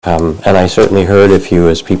And I certainly heard of you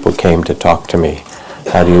as people came to talk to me.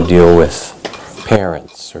 How do you deal with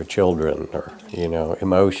parents or children or,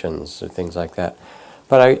 emotions or things like that?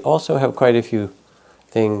 But I also have quite a few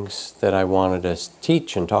things that I wanted to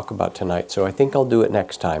teach and talk about tonight. So I think I'll do it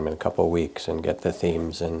next time in a couple of weeks and get the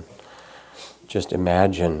themes and just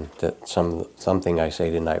imagine that something I say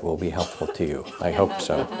tonight will be helpful to you. I hope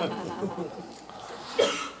so.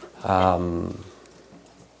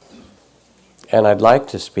 And I'd like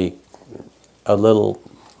to speak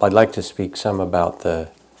some about the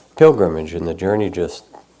pilgrimage and the journey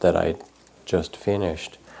that I just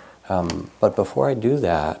finished. But before I do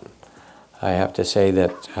that, I have to say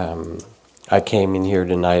that I came in here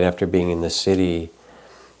tonight after being in the city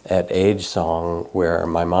at Age Song, where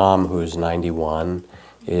my mom, who's 91,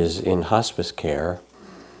 is in hospice care,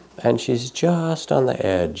 and she's just on the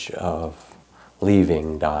edge of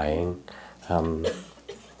leaving, dying.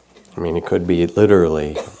 It could be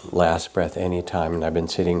literally last breath any time, and I've been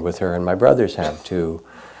sitting with her, and my brothers have too,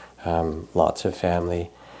 lots of family.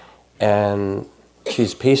 And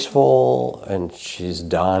she's peaceful, and she's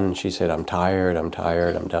done. She said, I'm tired, I'm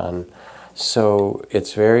done. So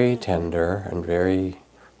it's very tender and very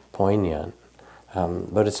poignant,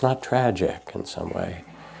 but it's not tragic in some way.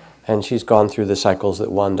 And she's gone through the cycles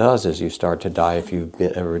that one does as you start to die if you've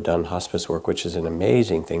ever done hospice work, which is an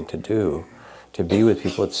amazing thing to do. To be with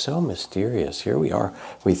people, it's so mysterious. Here we are.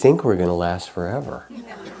 We think we're going to last forever.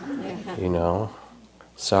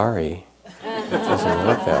 Sorry. It doesn't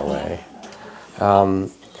work that way.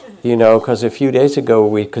 Because a few days ago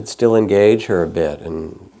we could still engage her a bit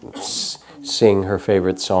and sing her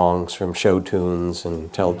favorite songs from show tunes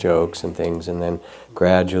and tell jokes and things, and then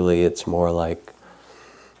gradually it's more like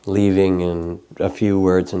leaving in a few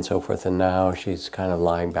words and so forth, and now she's kind of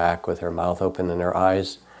lying back with her mouth open and her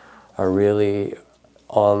eyes are really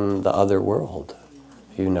on the other world,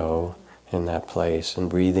 in that place, and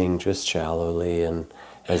breathing just shallowly, and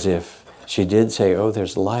as if she did say, oh,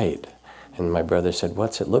 there's light. And my brother said,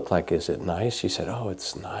 what's it look like? Is it nice? She said, oh,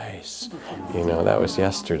 it's nice. That was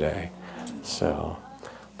yesterday. So,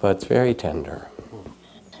 but it's very tender.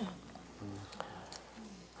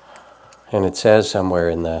 And it says somewhere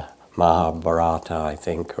in the Mahabharata, I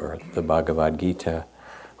think, or the Bhagavad Gita,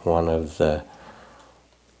 one of the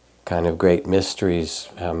kind of great mysteries,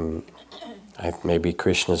 maybe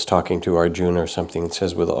Krishna's talking to Arjuna or something. It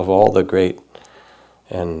says, of all the great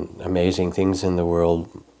and amazing things in the world,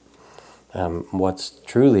 what's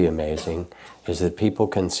truly amazing is that people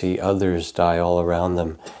can see others die all around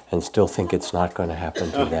them and still think it's not going to happen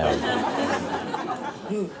to them.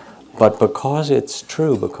 But because it's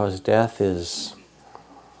true, because death is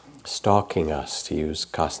stalking us, to use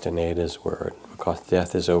Castaneda's word, because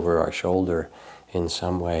death is over our shoulder in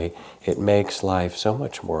some way, it makes life so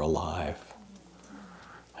much more alive.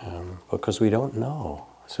 Because we don't know.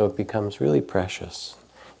 So it becomes really precious.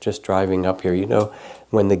 Just driving up here,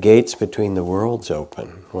 when the gates between the worlds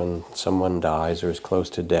open, when someone dies or is close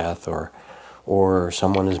to death, or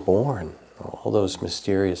someone is born, all those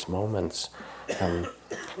mysterious moments,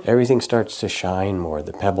 everything starts to shine more.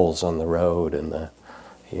 The pebbles on the road and the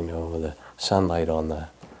sunlight on the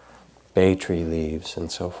bay tree leaves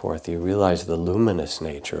and so forth. You realize the luminous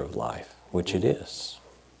nature of life, which it is.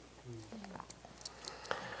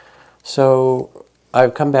 So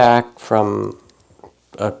I've come back from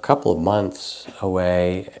a couple of months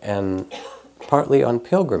away, and partly on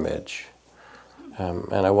pilgrimage.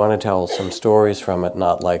 And I want to tell some stories from it,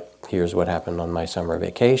 not like, here's what happened on my summer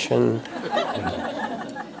vacation.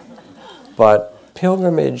 But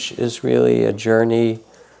pilgrimage is really a journey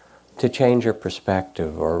to change your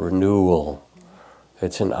perspective or renewal.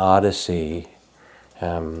 It's an odyssey.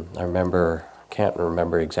 Can't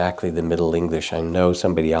remember exactly the Middle English. I know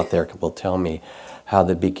somebody out there will tell me how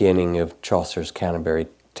the beginning of Chaucer's Canterbury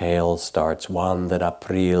Tales starts. One that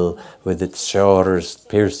April with its showers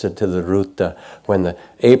pierced to the root. When the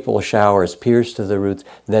April showers pierce to the roots,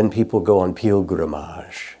 then people go on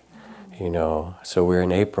pilgrimage. So we're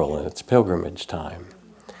in April and it's pilgrimage time.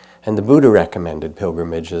 And the Buddha recommended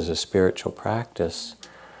pilgrimage as a spiritual practice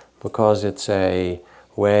because it's a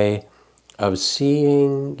way of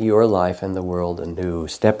seeing your life and the world anew,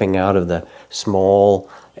 stepping out of the small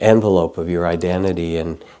envelope of your identity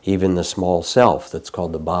and even the small self that's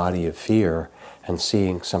called the body of fear, and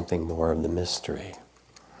seeing something more of the mystery.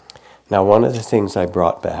 Now, one of the things I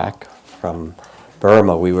brought back from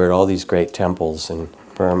Burma, we were at all these great temples in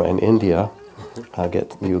Burma and India.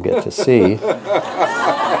 You'll get to see.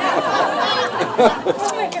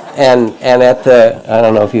 And at the, I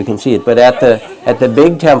don't know if you can see it, but at the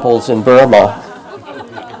big temples in Burma,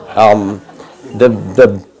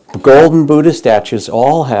 the golden Buddha statues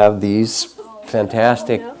all have these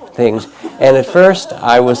fantastic things. And at first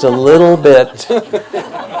I was a little bit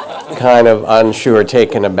kind of unsure,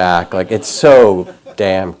 taken aback. Like, it's so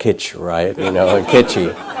damn kitsch, right? You know, and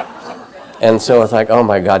kitschy. And so it's like, oh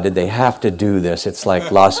my God, did they have to do this? It's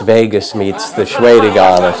like Las Vegas meets the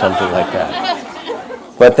Shwedagon or something like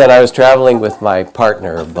that. But then I was traveling with my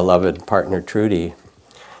partner, beloved partner Trudy,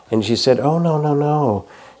 and she said, oh, no, no, no.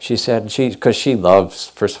 She said, because she loves,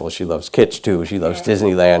 first of all, she loves kitsch too. She loves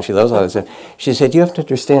Disneyland. She loves all that stuff. She said, you have to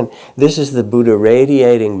understand, this is the Buddha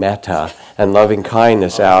radiating metta and loving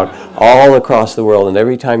kindness out all across the world. And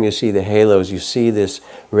every time you see the halos, you see this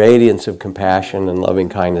radiance of compassion and loving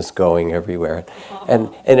kindness going everywhere. And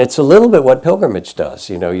it's a little bit what pilgrimage does.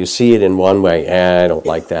 You know, you see it in one way, I don't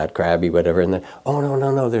like that, crabby, whatever. And then, oh, no, no,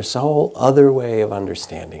 no, there's a whole other way of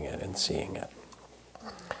understanding it and seeing it.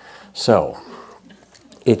 So,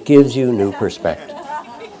 it gives you new perspective.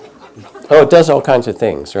 Oh, it does all kinds of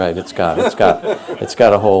things, right? It's got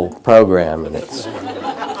a whole program, and it's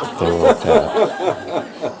thing like that.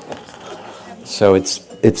 So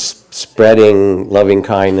it's spreading loving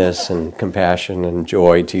kindness and compassion and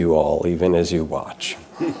joy to you all, even as you watch.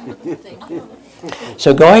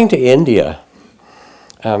 So going to India,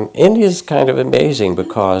 India is kind of amazing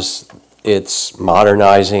because it's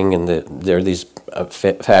modernizing, and there are these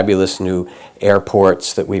fabulous new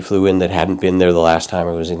airports that we flew in that hadn't been there the last time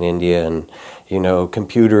I was in India, and you know,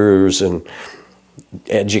 computers and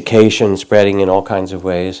education spreading in all kinds of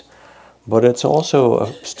ways. But it's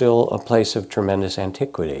also still a place of tremendous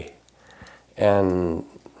antiquity. And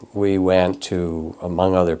we went to,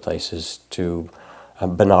 among other places, to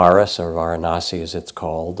Benares, or Varanasi as it's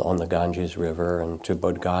called, on the Ganges River, and to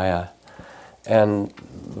Bodh Gaya. And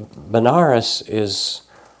Benares is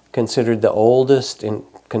considered the oldest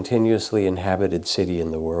continuously inhabited city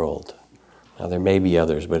in the world. Now there may be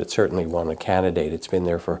others, but it's certainly one a candidate. It's been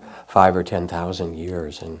there for 5,000 or 10,000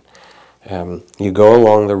 years. And you go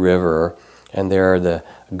along the river, and there are the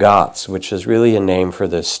ghats, which is really a name for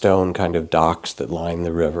the stone kind of docks that line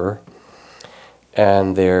the river.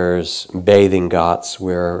 And there's bathing ghats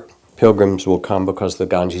where pilgrims will come because the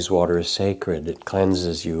Ganges water is sacred. It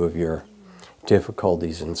cleanses you of your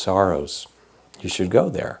difficulties and sorrows. You should go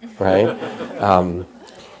there, right?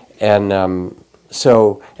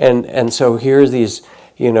 So here's these,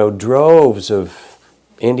 you know, droves of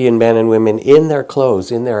Indian men and women in their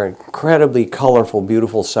clothes, in their incredibly colorful,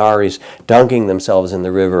 beautiful saris, dunking themselves in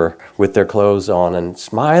the river with their clothes on and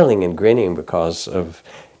smiling and grinning because of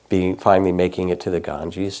finally making it to the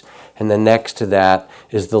Ganges. And then next to that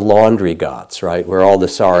is the laundry ghats, right, where all the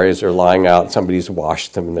saris are lying out. Somebody's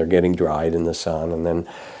washed them and they're getting dried in the sun. And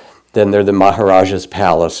then there are the Maharaja's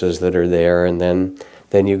palaces that are there. And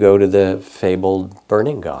then you go to the fabled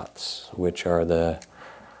burning ghats, which are the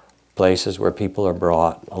places where people are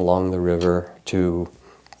brought along the river to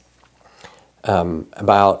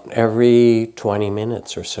about every 20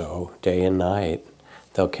 minutes or so, day and night.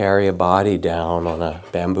 They'll carry a body down on a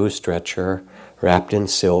bamboo stretcher, wrapped in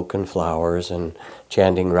silk and flowers, and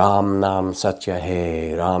chanting Ram Nam Satya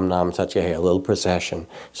Hai, Ram Nam Satya Hai, a little procession,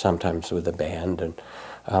 sometimes with a band,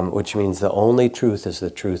 and which means the only truth is the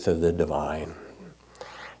truth of the divine.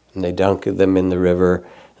 And they dunk them in the river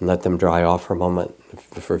and let them dry off for a moment,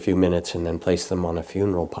 for a few minutes, and then place them on a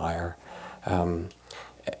funeral pyre.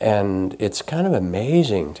 And it's kind of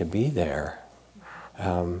amazing to be there,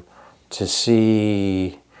 to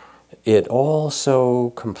see it all so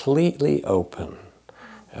completely open.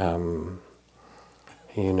 You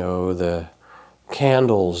know, the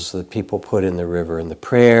candles that people put in the river, and the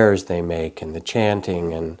prayers they make, and the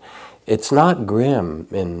chanting, and it's not grim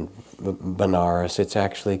in Benares. It's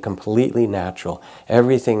actually completely natural.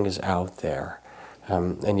 Everything is out there.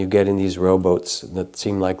 And you get in these rowboats that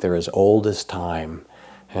seem like they're as old as time,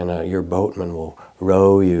 and your boatman will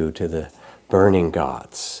row you to the burning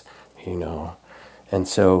ghats, you know. And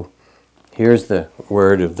so here's the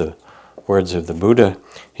words of the Buddha.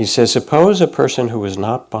 He says, suppose a person who was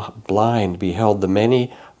not blind beheld the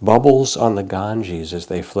many bubbles on the Ganges as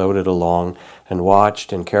they floated along, and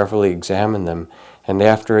watched and carefully examined them, and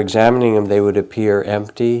after examining them they would appear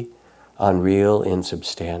empty, unreal,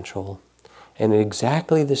 insubstantial. And in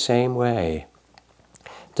exactly the same way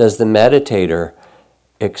does the meditator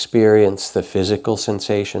experience the physical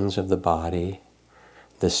sensations of the body,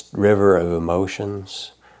 this river of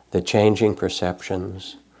emotions, the changing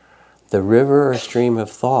perceptions, the river or stream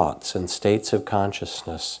of thoughts and states of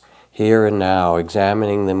consciousness, here and now,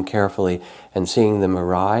 examining them carefully and seeing them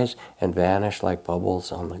arise and vanish like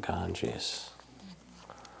bubbles on the Ganges.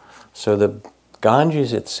 So the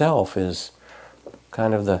Ganges itself is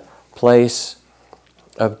kind of the place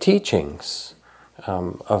of teachings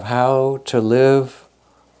of how to live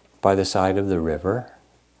by the side of the river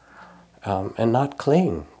and not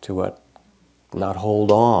cling to what, not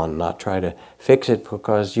hold on, not try to fix it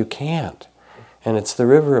because you can't. And it's the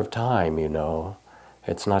river of time, you know.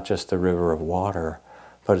 It's not just the river of water,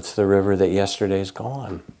 but it's the river that yesterday's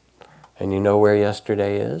gone. And you know where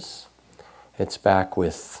yesterday is? It's back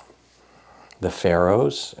with the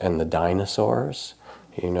pharaohs and the dinosaurs,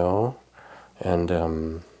 you know, and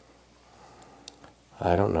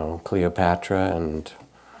I don't know, Cleopatra and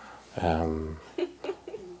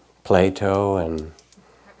Plato, and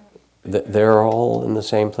they're all in the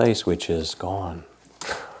same place, which is gone.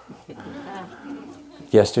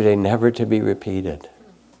 Yesterday never to be repeated.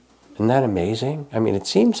 Isn't that amazing? I mean, it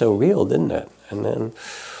seems so real, didn't it? And then,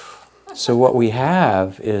 so what we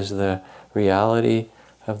have is the reality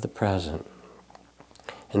of the present.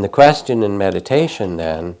 And the question in meditation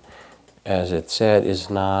then, as it said, is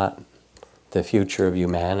not the future of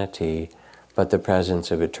humanity, but the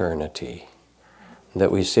presence of eternity.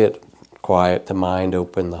 That we sit quiet, the mind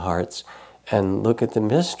open, the hearts, and look at the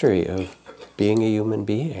mystery of being a human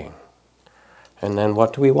being. And then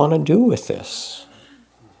what do we want to do with this?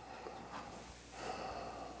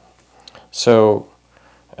 So,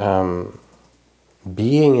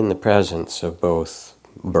 being in the presence of both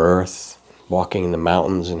birth, walking in the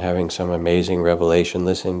mountains and having some amazing revelation,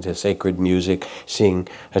 listening to sacred music, seeing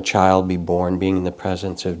a child be born, being in the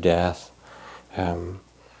presence of death,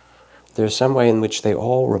 there's some way in which they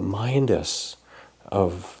all remind us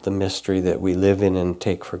of the mystery that we live in and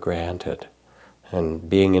take for granted. And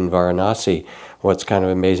being in Varanasi, what's kind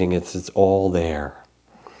of amazing is it's all there.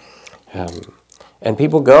 And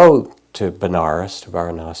people go to Benares, to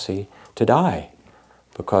Varanasi, to die.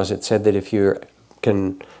 Because it said that if you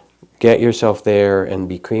can get yourself there and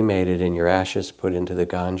be cremated and your ashes put into the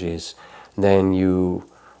Ganges, then you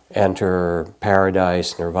enter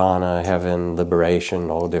paradise, nirvana, heaven, liberation,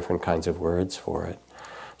 all different kinds of words for it.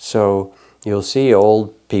 So you'll see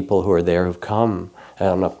old people who are there who've come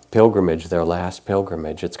on a pilgrimage, their last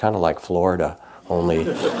pilgrimage. It's kind of like Florida, only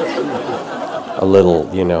a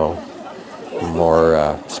little, you know,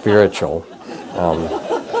 more spiritual.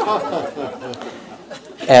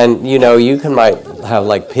 And, you know, you might have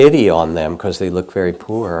like pity on them because they look very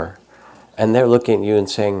poor. And they're looking at you and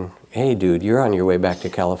saying, hey, dude, you're on your way back to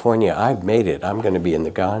California. I've made it. I'm going to be in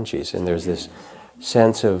the Ganges. And there's this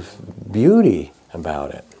sense of beauty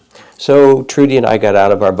about it. So Trudy and I got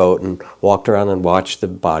out of our boat and walked around and watched the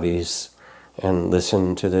bodies and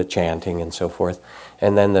listened to the chanting and so forth.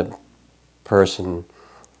 And then the person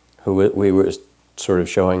who we were sort of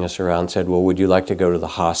showing us around said, well, would you like to go to the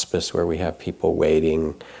hospice where we have people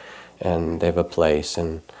waiting and they have a place?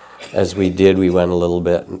 And as we did, we went a little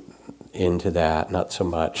bit into that, not so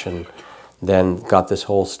much, and then got this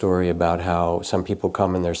whole story about how some people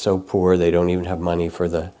come and they're so poor they don't even have money for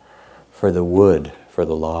the wood, for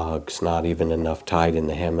the logs, not even enough tied in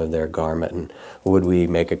the hem of their garment, and would we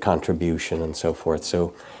make a contribution and so forth.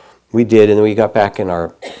 So we did, and we got back in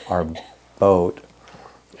our boat,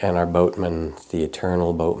 and our boatman, the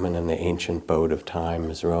eternal boatman in the ancient boat of time,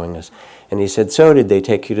 is rowing us. And he said, so did they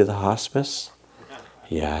take you to the hospice?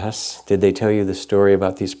 Yes. Did they tell you the story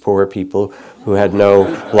about these poor people who had no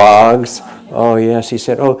logs? Oh, yes. He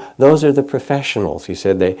said, oh, those are the professionals. He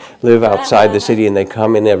said they live outside the city and they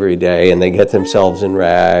come in every day and they get themselves in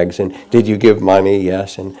rags. And did you give money?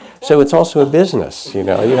 Yes. And so it's also a business, you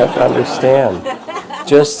know. You have to understand.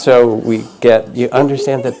 Just so you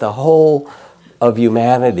understand that the whole of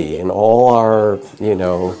humanity and all our, you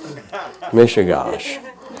know, mishigash,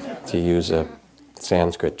 to use a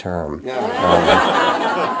Sanskrit term.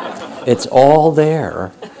 It's all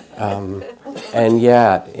there, and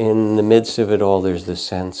yet in the midst of it all there's this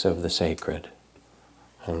sense of the sacred,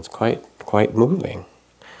 and it's quite moving.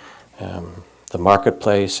 The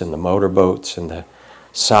marketplace and the motorboats and the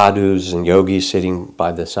sadhus and yogis sitting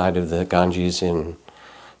by the side of the Ganges in,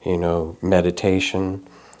 you know, meditation.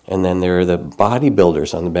 And then there are the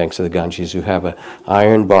bodybuilders on the banks of the Ganges who have an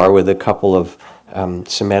iron bar with a couple of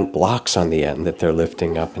cement blocks on the end that they're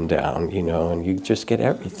lifting up and down, you know, and you just get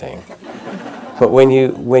everything. But when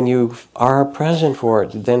you are present for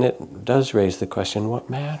it, then it does raise the question, what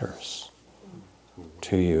matters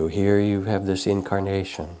to you? Here you have this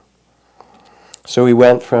incarnation. So we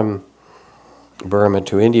went from Burma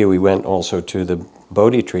to India. We went also to the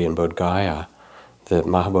Bodhi tree in Bodh Gaya, the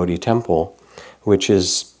Mahabodhi temple, which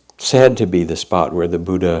is said to be the spot where the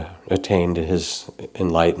Buddha attained his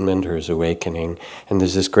enlightenment or his awakening. And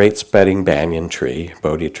there's this great spreading banyan tree,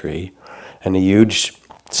 Bodhi tree, and a huge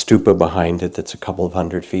stupa behind it that's a couple of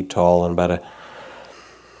 100 feet tall and about a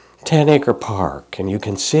 10-acre park, and you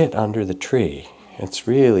can sit under the tree. It's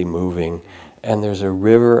really moving. And there's a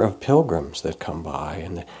river of pilgrims that come by,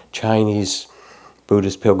 and the Chinese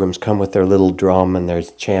Buddhist pilgrims come with their little drum, and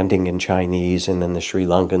there's chanting in Chinese, and then the Sri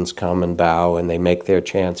Lankans come and bow, and they make their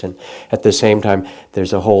chants. And at the same time,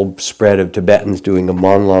 there's a whole spread of Tibetans doing a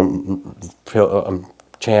monlam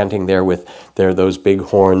chanting there with those big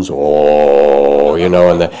horns, oh,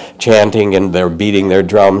 and the chanting, and they're beating their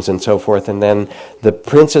drums and so forth. And then the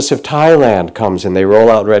Princess of Thailand comes, and they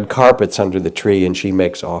roll out red carpets under the tree, and she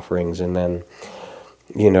makes offerings. And then,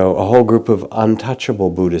 a whole group of untouchable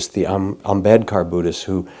Buddhists, the Ambedkar Buddhists,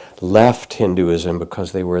 who left Hinduism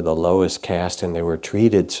because they were the lowest caste and they were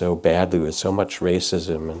treated so badly with so much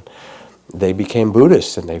racism, and they became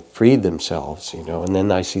Buddhists and they freed themselves, And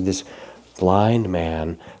then I see this blind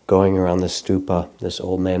man going around the stupa, this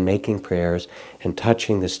old man making prayers and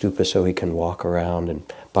touching the stupa so he can walk around and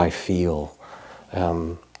by feel.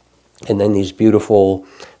 And then these beautiful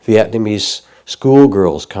Vietnamese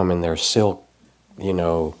schoolgirls come in their silk,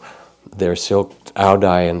 their silk ao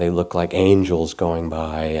dai, and they look like angels going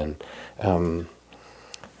by. And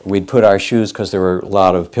we'd put our shoes, because there were a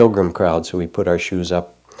lot of pilgrim crowds, so we put our shoes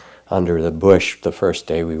up under the bush the first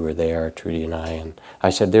day we were there, Trudy and I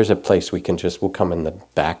said, there's a place we'll come in the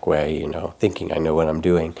back way, thinking I know what I'm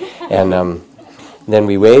doing. And then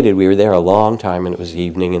we waited, we were there a long time, and it was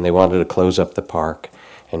evening, and they wanted to close up the park,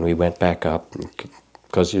 and we went back up,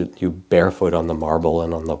 because you barefoot on the marble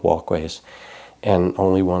and on the walkways, and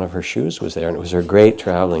only one of her shoes was there, and it was her great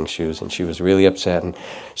traveling shoes, and she was really upset. And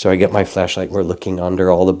so I get my flashlight, we're looking under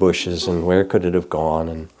all the bushes, and where could it have gone?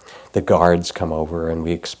 And the guards come over and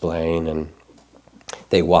we explain, and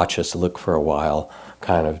they watch us look for a while,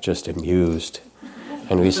 kind of just amused.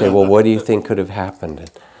 And we say, well, what do you think could have happened?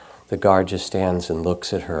 And the guard just stands and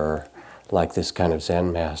looks at her like this kind of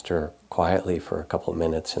Zen master quietly for a couple of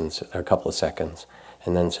minutes, or a couple of seconds,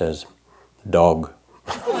 and then says, dog.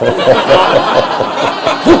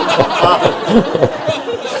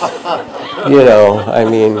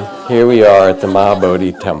 Here we are at the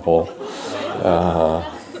Mahabodhi temple.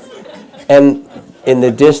 And in the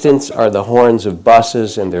distance are the horns of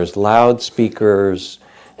buses, and there's loudspeakers,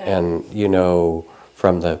 and,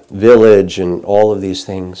 from the village and all of these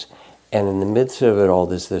things. And in the midst of it all,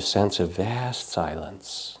 there's this sense of vast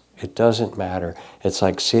silence. It doesn't matter. It's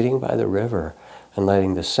like sitting by the river and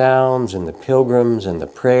letting the sounds and the pilgrims and the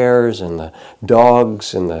prayers and the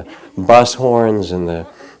dogs and the bus horns and the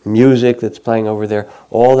music that's playing over there,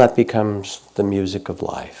 all that becomes the music of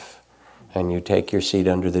life. And you take your seat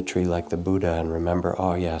under the tree like the Buddha and remember,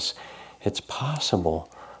 oh yes, it's possible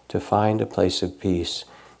to find a place of peace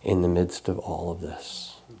in the midst of all of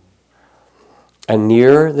this. And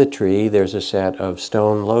near the tree, there's a set of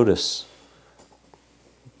stone lotus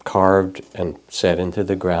carved and set into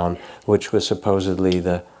the ground, which was supposedly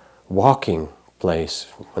the walking place.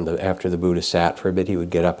 After the Buddha sat for a bit, he would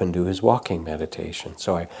get up and do his walking meditation.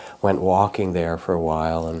 So I went walking there for a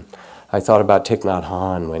while, and I thought about Thich Nhat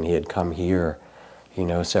Hanh when he had come here,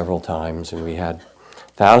 several times, and we had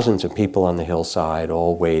thousands of people on the hillside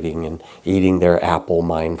all waiting and eating their apple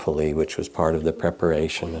mindfully, which was part of the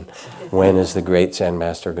preparation. And when is the great Zen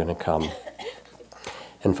master going to come?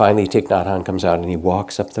 And finally Thich Nhat Hanh comes out and he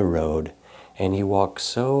walks up the road, and he walks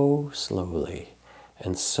so slowly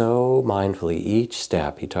and so mindfully, each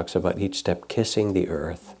step, he talks about each step kissing the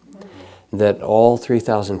earth, that all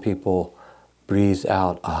 3,000 people breathe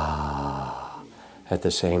out, ah, at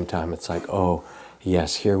the same time. It's like, oh,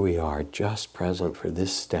 yes, here we are, just present for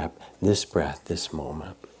this step, this breath, this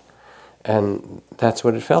moment. And that's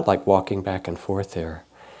what it felt like walking back and forth there.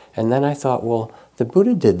 And then I thought, well, the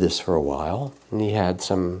Buddha did this for a while, and he had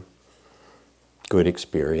some good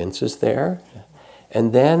experiences there.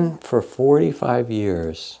 And then for 45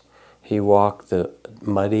 years, he walked the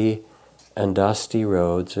muddy and dusty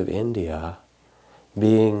roads of India,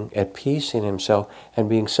 being at peace in himself and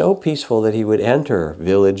being so peaceful that he would enter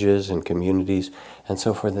villages and communities and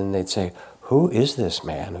so forth, and they'd say, who is this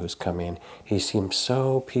man who's come in? He seems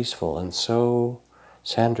so peaceful and so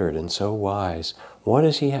centered and so wise. What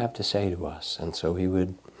does he have to say to us? And so he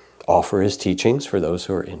would offer his teachings for those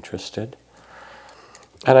who are interested.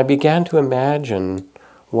 And I began to imagine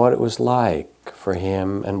what it was like for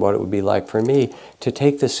him and what it would be like for me to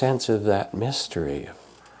take the sense of that mystery of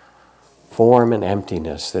form and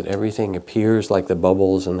emptiness, that everything appears like the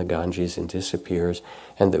bubbles in the Ganges and disappears,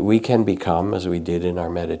 and that we can become, as we did in our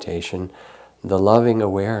meditation, the loving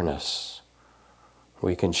awareness.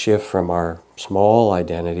 We can shift from our small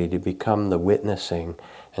identity to become the witnessing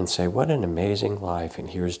and say, what an amazing life,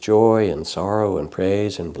 and here's joy and sorrow and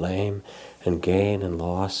praise and blame and gain and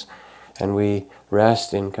loss. And we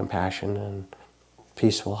rest in compassion and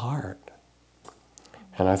peaceful heart.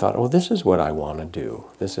 And I thought, well, this is what I want to do.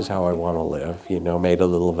 This is how I want to live. Made a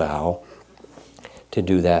little vow to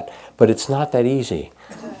do that. But it's not that easy,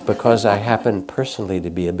 because I happen personally to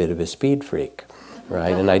be a bit of a speed freak,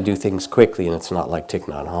 right? And I do things quickly, and it's not like Thich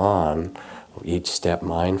Nhat Hanh, each step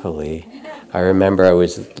mindfully. I remember I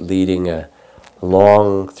was leading a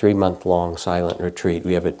long, 3-month-long silent retreat.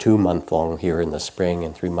 We have a 2-month-long here in the spring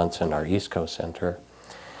and 3 months in our East Coast Center.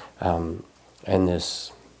 And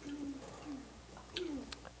this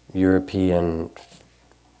European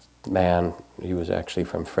man, he was actually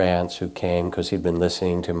from France, who came because he'd been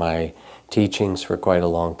listening to my teachings for quite a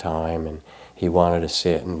long time, and he wanted to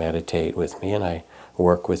sit and meditate with me, and I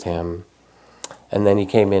worked with him. And then he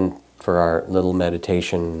came in for our little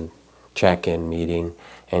meditation check-in meeting,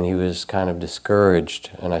 and he was kind of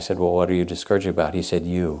discouraged. And I said, well, what are you discouraged about? He said,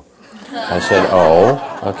 you. I said,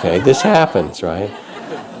 oh, okay, this happens, right?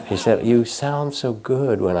 He said, you sound so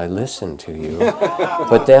good when I listen to you,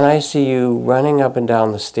 but then I see you running up and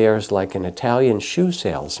down the stairs like an Italian shoe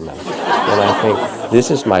salesman. And I think,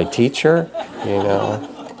 this is my teacher,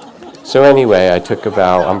 So anyway, I took a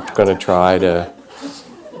vow, I'm going to try to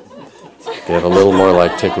get a little more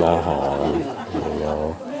like Thich Nhat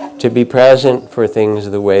Hanh, to be present for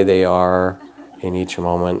things the way they are in each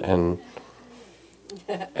moment,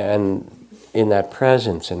 and in that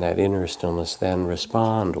presence, in that inner stillness, then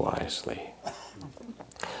respond wisely.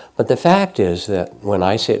 But the fact is that when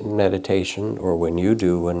I sit in meditation, or when you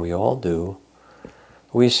do, when we all do,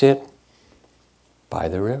 we sit by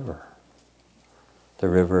the river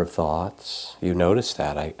of thoughts. You noticed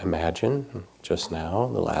that, I imagine, just now,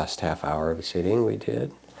 the last half hour of sitting we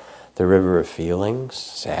did. The river of feelings,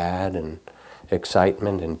 sad and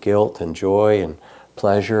excitement and guilt and joy and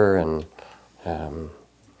pleasure and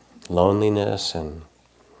loneliness and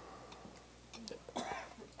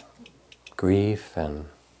grief and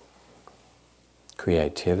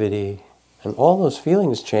creativity. And all those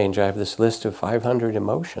feelings change. I have this list of 500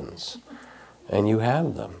 emotions, and you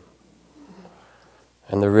have them.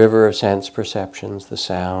 And the river of sense perceptions, the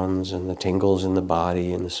sounds and the tingles in the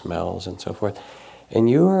body and the smells and so forth. And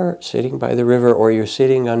you are sitting by the river, or you're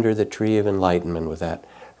sitting under the tree of enlightenment with that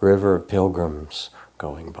river of pilgrims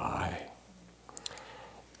going by.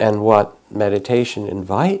 And what meditation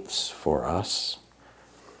invites for us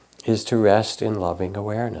is to rest in loving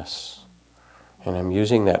awareness. And I'm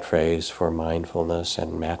using that phrase for mindfulness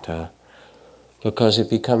and metta because it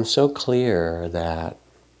becomes so clear that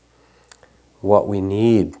what we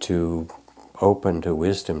need to open to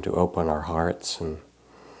wisdom, to open our hearts and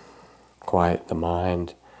quiet the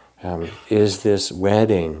mind, is this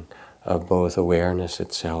wedding of both awareness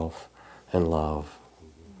itself and love.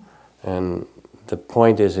 And the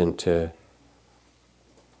point isn't to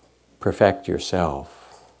perfect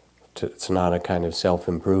yourself. It's not a kind of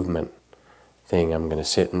self-improvement thing. I'm going to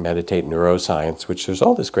sit and meditate neuroscience, which there's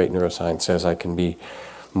all this great neuroscience says I can be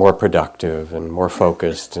more productive and more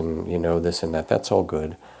focused and, this and that. That's all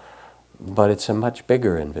good. But it's a much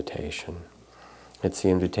bigger invitation. It's the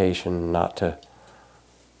invitation not to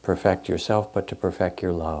perfect yourself, but to perfect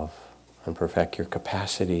your love and perfect your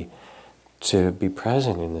capacity to be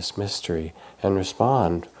present in this mystery and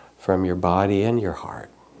respond from your body and your heart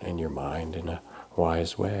and your mind in a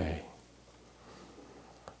wise way.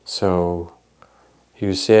 So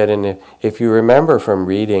you sit, and if you remember from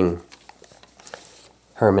reading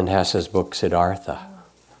Hermann Hesse's book Siddhartha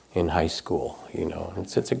in high school,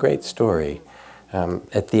 it's a great story.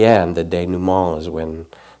 At the end, the denouement is when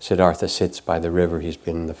Siddhartha sits by the river. He's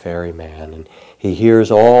been the ferryman, and he hears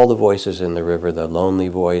all the voices in the river, the lonely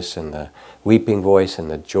voice and the weeping voice and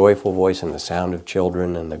the joyful voice and the sound of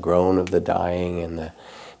children and the groan of the dying and the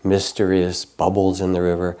mysterious bubbles in the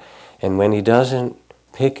river. And when he doesn't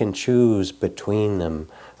pick and choose between them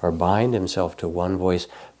or bind himself to one voice,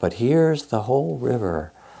 but hears the whole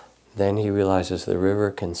river, then he realizes the river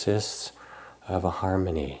consists of a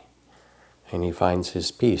harmony, and he finds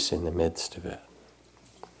his peace in the midst of it.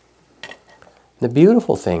 The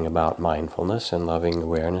beautiful thing about mindfulness and loving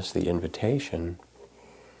awareness, the invitation,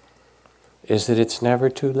 is that it's never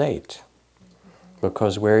too late,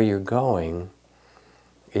 because where you're going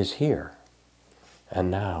is here and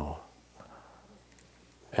now.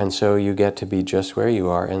 And so you get to be just where you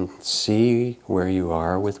are and see where you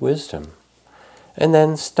are with wisdom. And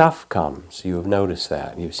then stuff comes. You have noticed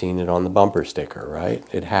that. You've seen it on the bumper sticker, right?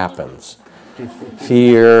 It happens.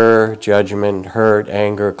 Fear, judgment, hurt,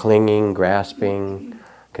 anger, clinging, grasping,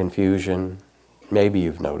 confusion. Maybe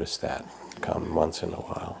you've noticed that come once in a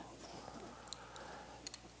while.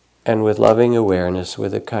 And with loving awareness,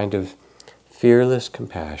 with a kind of fearless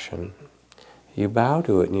compassion, you bow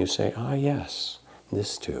to it and you say, ah, yes,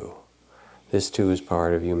 this too. This too is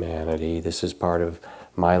part of humanity. This is part of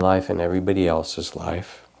my life and everybody else's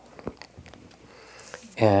life.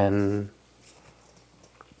 And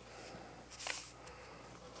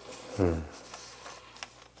and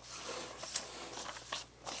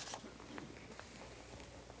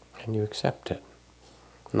you accept it.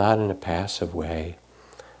 Not in a passive way,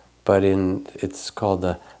 but it's called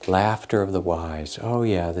the laughter of the wise. Oh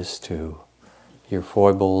yeah, this too. Your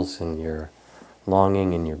foibles and your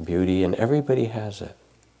longing and your beauty, and everybody has it.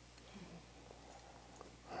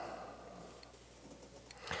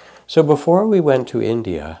 So before we went to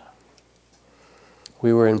India,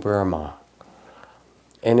 we were in Burma.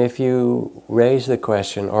 And if you raise the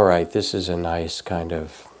question, all right, this is a nice kind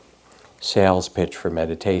of sales pitch for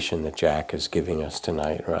meditation that Jack is giving us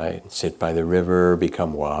tonight, right? Sit by the river,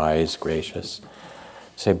 become wise, gracious.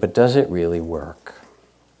 Say, but does it really work?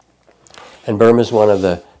 And Burma is one of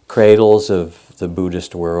the cradles of the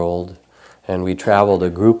Buddhist world. And we traveled, a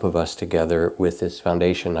group of us together with this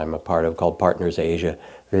foundation I'm a part of called Partners Asia,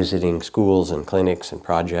 visiting schools and clinics and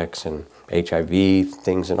projects and HIV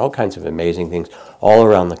things and all kinds of amazing things all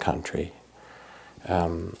around the country.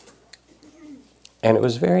 And it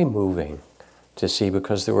was very moving to see,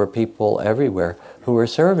 because there were people everywhere who were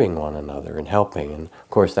serving one another and helping. And of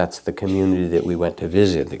course that's the community that we went to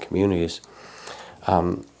visit, the communities.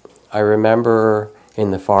 I remember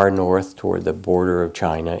in the far north toward the border of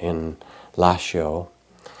China in Lashio,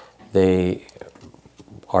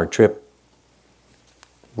 our trip,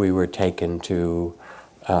 we were taken to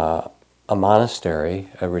a monastery,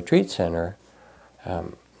 a retreat center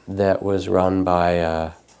that was run by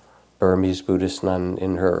a Burmese Buddhist nun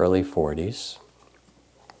in her early 40s.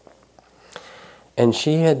 And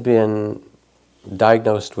she had been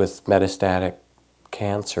diagnosed with metastatic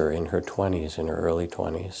cancer in her 20s, in her early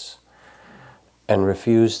 20s, and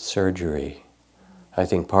refused surgery. I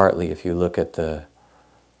think partly if you look at the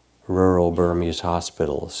rural Burmese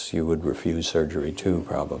hospitals, you would refuse surgery too,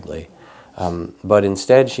 probably. But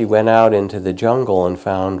instead she went out into the jungle and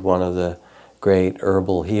found one of the great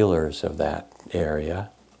herbal healers of that area.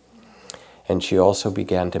 And she also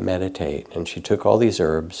began to meditate. And she took all these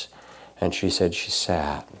herbs and she said she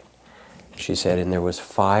sat. She said, and there was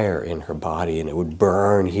fire in her body, and it would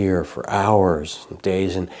burn here for hours and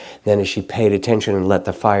days. And then as she paid attention and let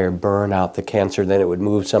the fire burn out the cancer, then it would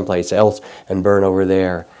move someplace else and burn over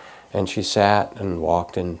there. And she sat and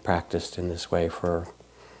walked and practiced in this way for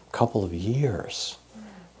a couple of years.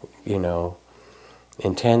 You know,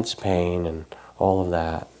 intense pain and all of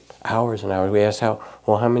that. Hours and hours. We asked how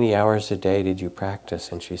many hours a day did you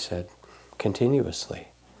practice? And she said, continuously.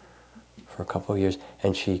 For a couple of years,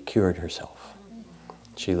 and she cured herself.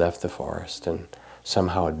 She left the forest and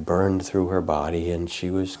somehow it burned through her body and she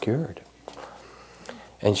was cured.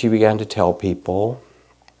 And she began to tell people,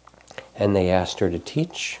 and they asked her to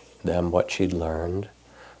teach them what she'd learned.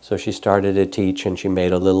 So she started to teach, and she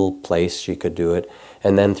made a little place she could do it.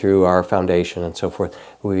 And then through our foundation and so forth,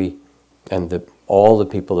 all the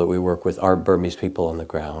people that we work with are Burmese people on the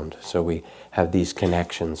ground. So we have these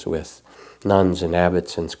connections with nuns and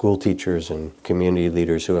abbots and school teachers and community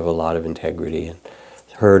leaders who have a lot of integrity, and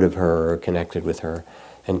heard of her or connected with her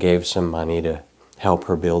and gave some money to help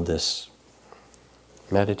her build this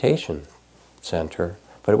meditation center.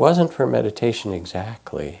 But it wasn't for meditation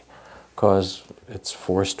exactly, because it's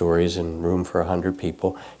 4 stories and room for 100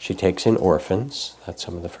 people. She takes in orphans. That's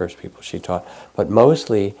some of the first people she taught. But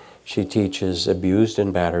mostly she teaches abused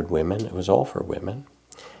and battered women. It was all for women.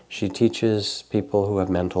 She teaches people who have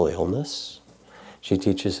mental illness. She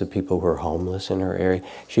teaches the people who are homeless in her area.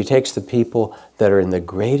 She takes the people that are in the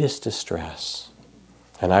greatest distress.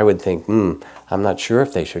 And I would think, I'm not sure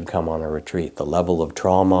if they should come on a retreat, the level of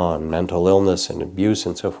trauma and mental illness and abuse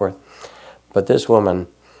and so forth. But this woman,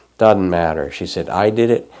 doesn't matter. She said, I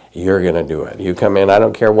did it, you're going to do it. You come in, I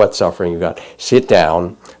don't care what suffering you got. Sit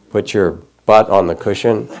down, put your butt on the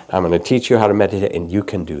cushion. I'm going to teach you how to meditate, and you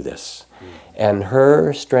can do this. And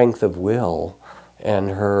her strength of will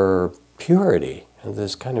and her purity,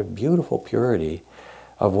 this kind of beautiful purity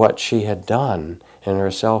of what she had done in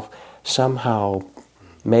herself, somehow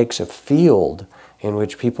makes a field in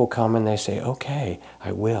which people come and they say, okay,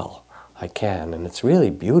 I will, I can. And it's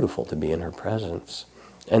really beautiful to be in her presence.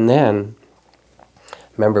 And then,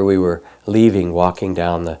 remember we were leaving, walking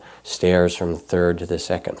down the stairs from the 3rd to the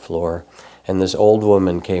 2nd floor, and this old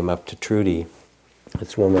woman came up to Trudy,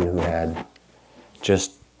 this woman who had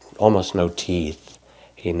just almost no teeth,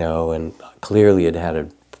 and clearly had had a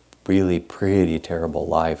really pretty terrible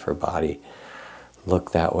life. Her body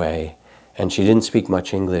looked that way. And she didn't speak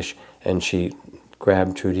much English, and she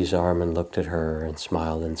grabbed Trudy's arm and looked at her and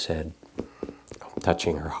smiled and said,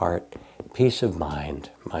 touching her heart, peace of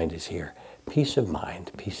mind, mind is here, peace of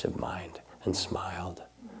mind, and smiled.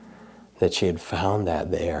 That she had found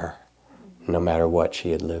that there, no matter what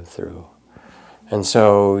she had lived through. And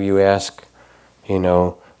so you ask,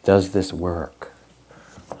 does this work?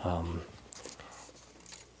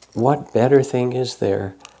 What better thing is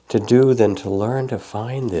there to do than to learn to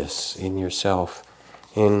find this in yourself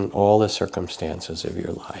in all the circumstances of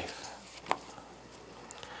your life?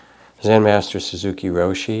 Zen Master Suzuki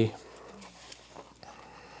Roshi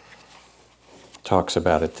talks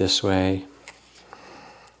about it this way.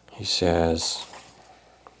 He says,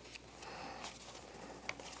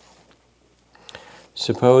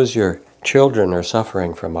 suppose your children are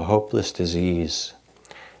suffering from a hopeless disease.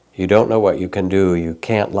 You don't know what you can do. You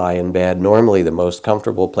can't lie in bed. Normally the most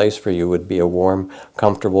comfortable place for you would be a warm,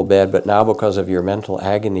 comfortable bed, but now because of your mental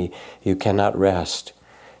agony, you cannot rest.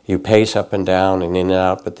 You pace up and down and in and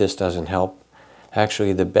out, but this doesn't help.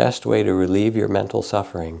 Actually, the best way to relieve your mental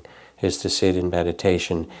suffering is to sit in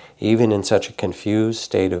meditation, even in such a confused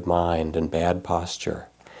state of mind and bad posture.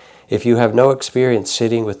 If you have no experience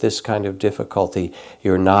sitting with this kind of difficulty,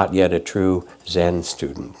 you're not yet a true Zen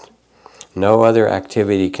student. No other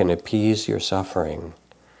activity can appease your suffering.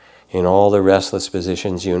 In all the restless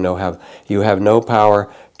positions you have no power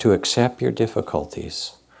to accept your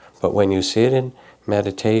difficulties. But when you sit in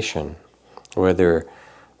meditation,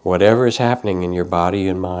 whatever is happening in your body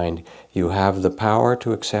and mind, you have the power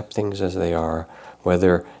to accept things as they are,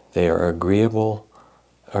 whether they are agreeable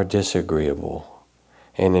or disagreeable.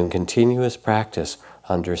 And in continuous practice,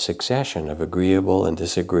 under succession of agreeable and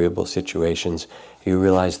disagreeable situations, you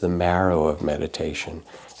realize the marrow of meditation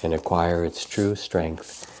and acquire its true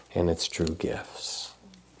strength and its true gifts.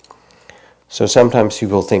 So sometimes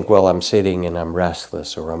people think, well, I'm sitting and I'm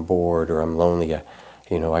restless or I'm bored or I'm lonely.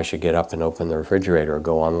 I should get up and open the refrigerator or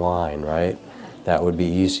go online, right? That would be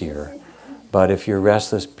easier. But if you're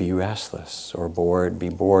restless, be restless, or bored, be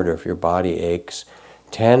bored, or if your body aches,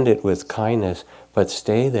 tend it with kindness, but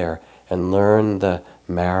stay there and learn the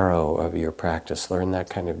marrow of your practice, learn that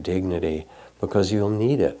kind of dignity, because you'll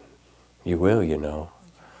need it. You will, we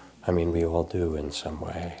all do in some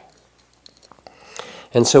way.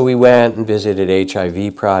 And so we went and visited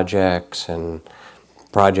HIV projects and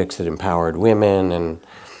projects that empowered women, and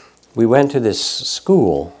we went to this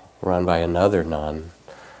school run by another nun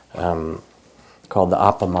called the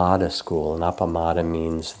Appamada School, and Appamada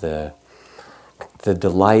means the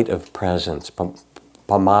delight of presence.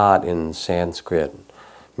 Pamad in Sanskrit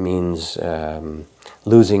means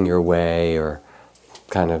losing your way or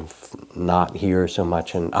kind of not here so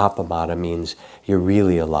much, and Appamada means you're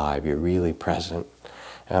really alive, you're really present.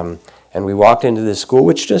 And we walked into this school,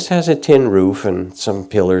 which just has a tin roof and some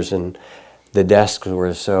pillars, and the desks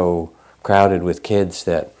were so crowded with kids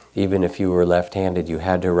that even if you were left-handed, you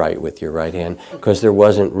had to write with your right hand because there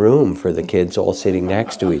wasn't room for the kids all sitting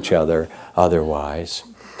next to each other otherwise.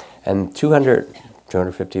 And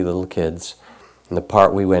 250 little kids. And the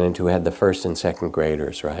part we went into had the first and second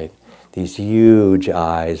graders, right? These huge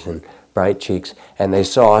eyes and bright cheeks. And they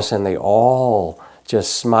saw us and they all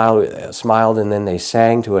just smiled, and then they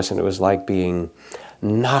sang to us, and it was like being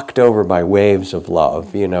knocked over by waves of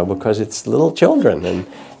love, because it's little children and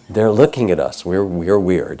they're looking at us. We're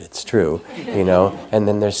weird, it's true, and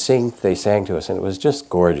then they sang to us, and it was just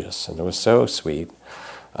gorgeous, and it was so sweet.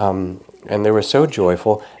 And they were so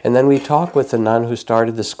joyful. And then we talked with the nun who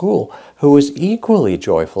started the school, who was equally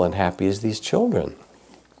joyful and happy as these children.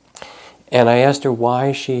 And I asked her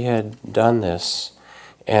why she had done this,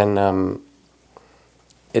 and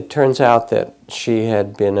it turns out that she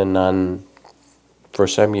had been a nun for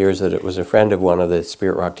some years, that it was a friend of one of the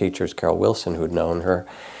Spirit Rock teachers, Carol Wilson, who'd known her.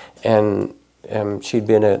 And she'd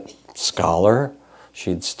been a scholar.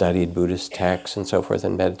 She'd studied Buddhist texts and so forth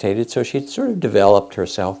and meditated. So she'd sort of developed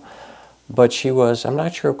herself. But she was, I'm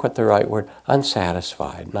not sure what the right word,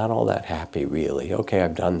 unsatisfied, not all that happy really. Okay,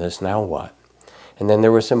 I've done this, now what? And then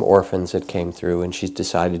there were some orphans that came through, and she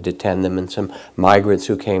decided to tend them, and some migrants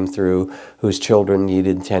who came through whose children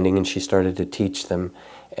needed tending, and she started to teach them,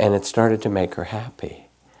 and it started to make her happy.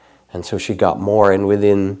 And so she got more, and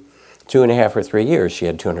within 2.5 or 3 years, she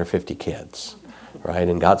had 250 kids, right?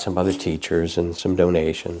 And got some other teachers and some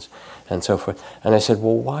donations and so forth. And I said,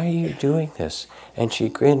 well, why are you doing this? And she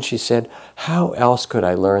grinned. She said, how else could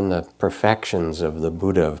I learn the perfections of the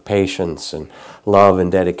Buddha, of patience and love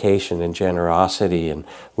and dedication and generosity and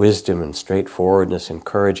wisdom and straightforwardness and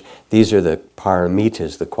courage? These are the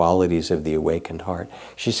paramitas, the qualities of the awakened heart.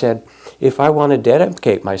 She said, if I want to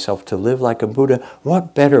dedicate myself to live like a Buddha,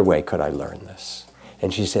 what better way could I learn this?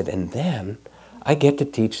 And she said, and then I get to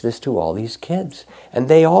teach this to all these kids. And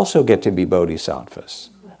they also get to be bodhisattvas.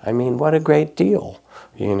 I mean, what a great deal,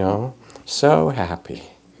 you know? So happy.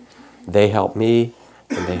 They help me,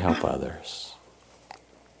 and they help others.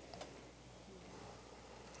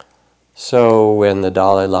 So when the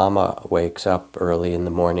Dalai Lama wakes up early in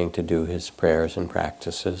the morning to do his prayers and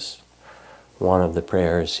practices, one of the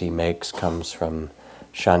prayers he makes comes from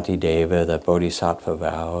Shantideva, the Bodhisattva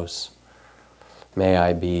vows. May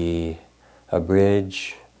I be a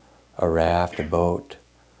bridge, a raft, a boat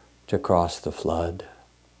to cross the flood.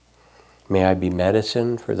 May I be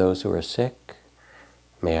medicine for those who are sick.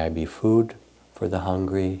 May I be food for the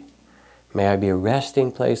hungry. May I be a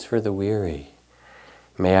resting place for the weary.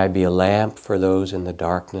 May I be a lamp for those in the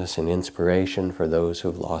darkness and inspiration for those who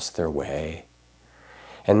have lost their way.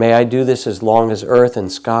 And may I do this as long as earth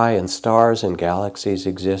and sky and stars and galaxies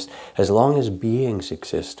exist, as long as beings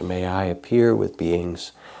exist. May I appear with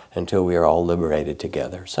beings until we are all liberated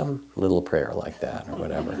together. Some little prayer like that or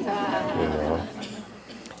whatever, you know.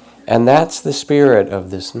 And that's the spirit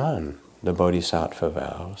of this nun, the Bodhisattva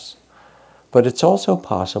vows. But it's also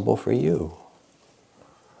possible for you.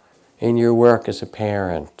 In your work as a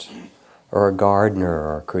parent, or a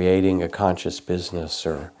gardener, or creating a conscious business,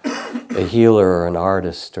 or a healer, or an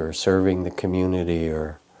artist, or serving the community,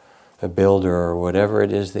 or a builder, or whatever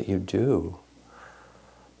it is that you do.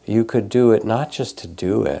 You could do it not just to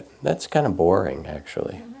do it. That's kind of boring,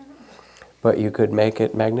 actually. But you could make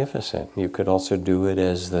it magnificent. You could also do it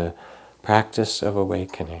as the practice of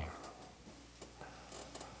awakening.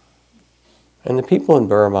 And the people in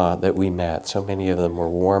Burma that we met, so many of them were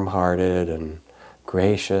warm-hearted and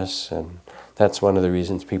gracious, and that's one of the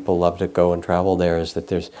reasons people love to go and travel there, is that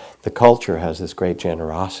the culture has this great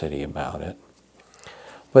generosity about it.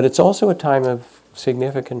 But it's also a time of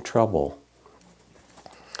significant trouble.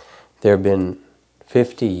 There have been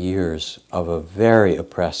 50 years of a very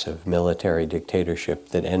oppressive military dictatorship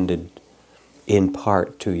that ended in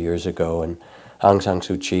part 2 years ago, and Aung San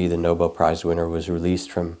Suu Kyi, the Nobel Prize winner, was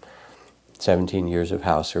released from 17 years of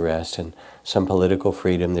house arrest and some political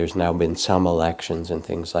freedom. There's now been some elections and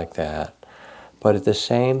things like that. But at the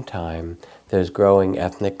same time, there's growing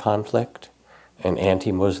ethnic conflict and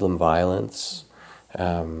anti-Muslim violence.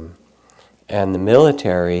 And the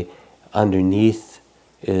military underneath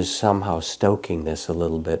is somehow stoking this a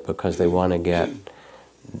little bit because they want to get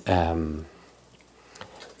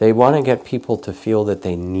people to feel that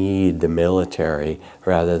they need the military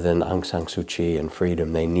rather than Aung San Suu Kyi and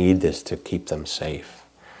freedom. They need this to keep them safe.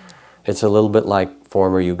 It's a little bit like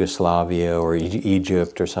former Yugoslavia or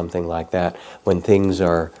Egypt or something like that. When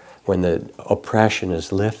the oppression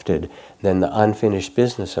is lifted, then the unfinished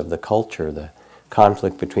business of the culture, the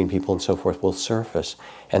conflict between people and so forth, will surface.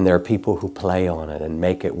 And there are people who play on it and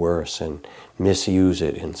make it worse and misuse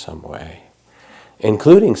it in some way,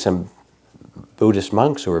 including some Buddhist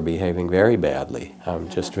monks who are behaving very badly.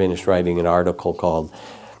 Just finished writing an article called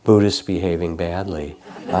Buddhists Behaving Badly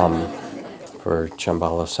for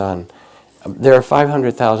Chambala Sun. There are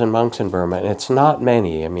 500,000 monks in Burma, and it's not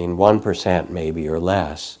many. I mean, 1% maybe or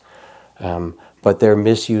less. But they're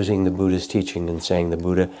misusing the Buddhist teaching and saying the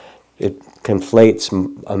Buddha, it conflates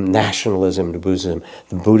nationalism to Buddhism.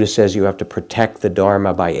 The Buddha says you have to protect the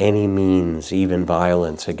Dharma by any means, even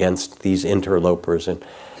violence, against these interlopers.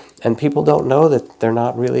 And people don't know that they're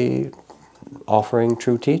not really offering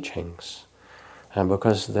true teachings.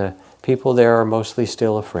 Because the people there are mostly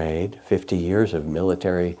still afraid, 50 years of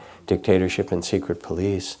military dictatorship and secret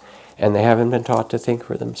police, and they haven't been taught to think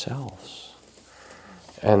for themselves.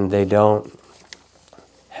 And they don't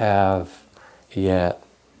have yet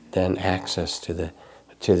then access to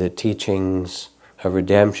the teachings of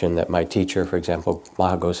redemption that my teacher, for example,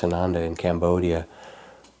 Mahagosananda in Cambodia,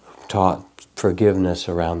 taught forgiveness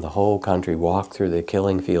around the whole country, walked through the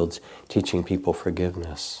killing fields teaching people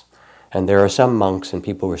forgiveness. And there are some monks and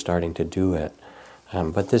people who are starting to do it.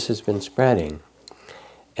 But this has been spreading.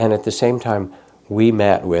 And at the same time, we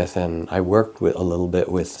met with, and I worked with a little bit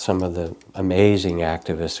with some of the amazing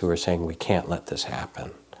activists who are saying we can't let this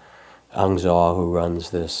happen. Aung Zaw, who runs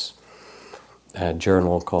this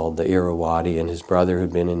journal called the Irrawaddy, and his brother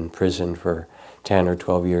who'd been in prison for 10 or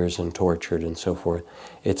 12 years and tortured and so forth.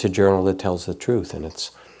 It's a journal that tells the truth, and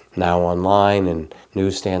it's now online and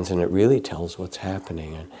newsstands, and it really tells what's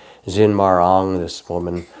happening. And Zin Mar Aung, this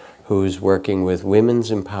woman who's working with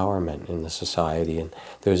women's empowerment in the society, and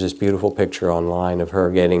there's this beautiful picture online of her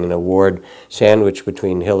getting an award sandwiched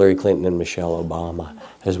between Hillary Clinton and Michelle Obama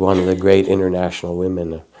as one of the great international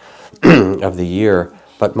women of the year.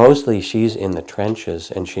 But mostly she's in the trenches,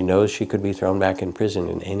 and she knows she could be thrown back in prison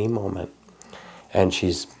in any moment. And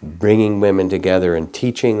she's bringing women together and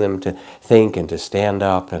teaching them to think and to stand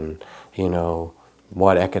up and,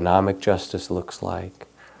 what economic justice looks like.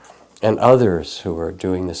 And others who are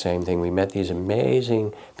doing the same thing. We met these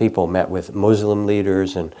amazing people, met with Muslim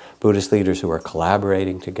leaders and Buddhist leaders who are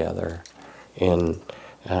collaborating together. And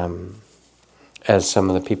as some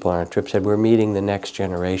of the people on our trip said, we're meeting the next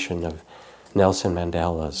generation of Nelson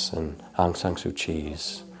Mandela's and Aung San Suu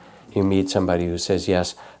Kyi's. You meet somebody who says,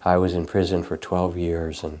 yes, I was in prison for 12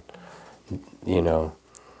 years and,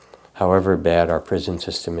 however bad our prison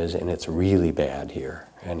system is, and it's really bad here,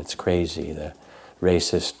 and it's crazy, the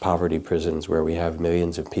racist poverty prisons where we have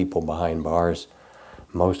millions of people behind bars,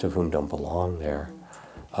 most of whom don't belong there.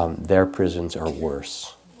 Their prisons are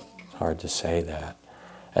worse. It's hard to say that.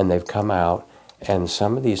 And they've come out, and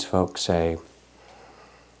some of these folks say,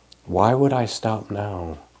 why would I stop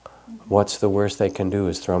now? What's the worst they can do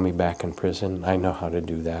is throw me back in prison? I know how to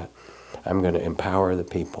do that. I'm going to empower the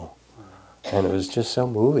people. And it was just so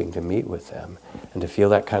moving to meet with them and to feel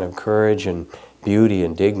that kind of courage and beauty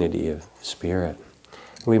and dignity of spirit.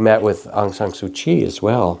 We met with Aung San Suu Kyi as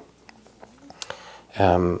well.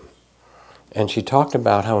 And she talked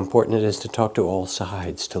about how important it is to talk to all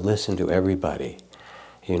sides, to listen to everybody,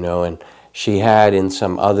 and she had in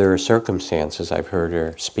some other circumstances, I've heard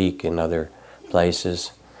her speak in other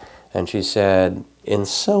places, and she said, in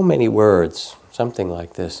so many words, something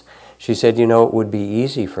like this, she said, it would be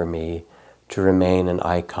easy for me to remain an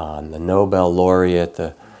icon, the Nobel laureate,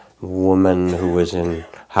 the woman who was in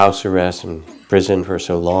house arrest and prison for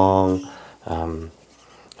so long.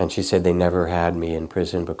 And she said they never had me in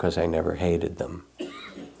prison because I never hated them.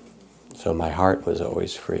 So my heart was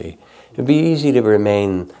always free. It'd be easy to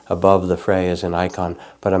remain above the fray as an icon,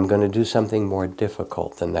 but I'm going to do something more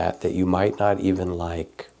difficult than that you might not even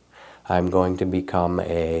like. I'm going to become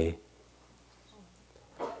a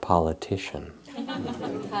politician.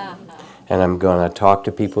 And I'm going to talk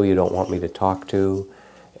to people you don't want me to talk to,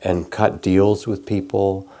 and cut deals with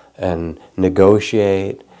people, and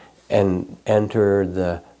negotiate, and enter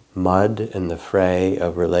the mud and the fray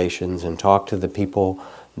of relations, and talk to the people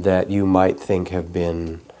that you might think have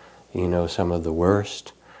been, some of the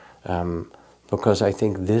worst. Because I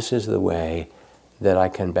think this is the way that I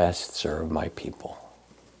can best serve my people.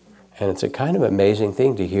 And it's a kind of amazing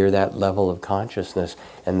thing to hear that level of consciousness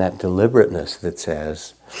and that deliberateness that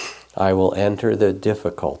says, I will enter the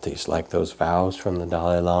difficulties, like those vows from the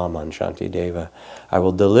Dalai Lama and Shantideva. I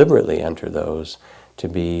will deliberately enter those to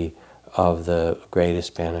be of the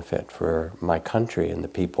greatest benefit for my country and the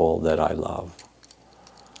people that I love.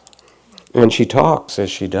 And she talks, as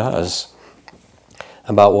she does,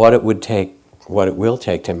 about what it will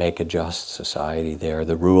take to make a just society there,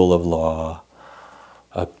 the rule of law,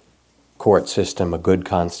 a court system, a good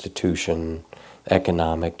constitution,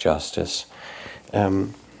 economic justice.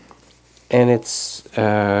 And it's,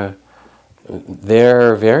 they're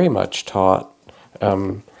very much taught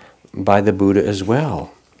by the Buddha as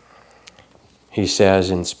well. He says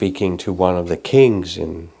in speaking to one of the kings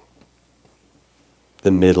in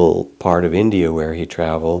the middle part of India where he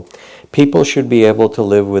traveled, people should be able to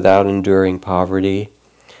live without enduring poverty.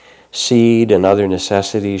 Seed and other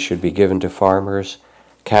necessities should be given to farmers.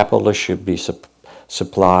 Capital should be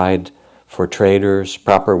supplied for traders.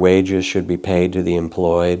 Proper wages should be paid to the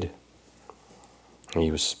employed. He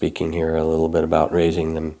was speaking here a little bit about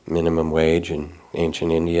raising the minimum wage in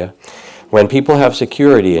ancient India. When people have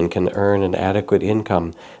security and can earn an adequate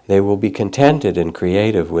income, they will be contented and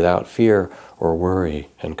creative without fear or worry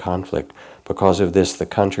and conflict. Because of this, the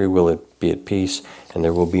country will be at peace and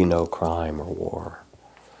there will be no crime or war.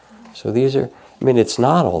 So these are, it's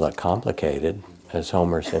not all that complicated, as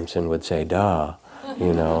Homer Simpson would say, duh,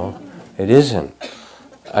 It isn't.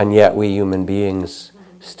 And yet we human beings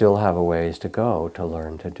still have a ways to go to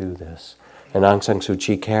learn to do this. And Aung San Suu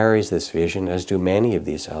Kyi carries this vision, as do many of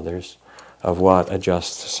these others, of what a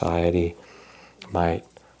just society might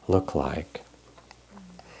look like.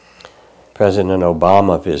 President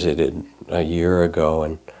Obama visited a year ago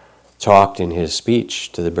and talked in his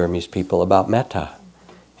speech to the Burmese people about metta.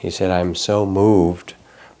 He said, I'm so moved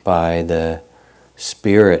by the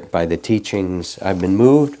spirit, by the teachings. I've been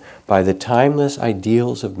moved by the timeless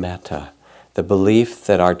ideals of metta, the belief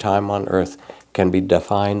that our time on earth can be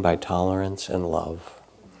defined by tolerance and love.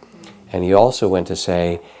 And he also went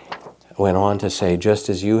on to say, just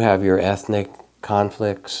as you have your ethnic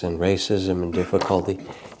conflicts and racism and difficulty,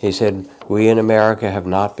 he said, we in America have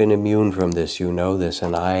not been immune from this, you know this,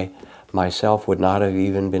 and I myself would not have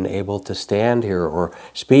even been able to stand here or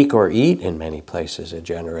speak or eat in many places a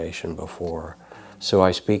generation before. So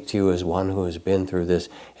I speak to you as one who has been through this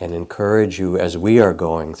and encourage you as we are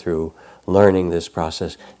going through learning this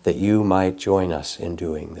process, that you might join us in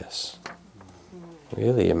doing this.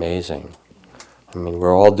 Really amazing. I mean,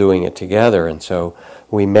 we're all doing it together, and so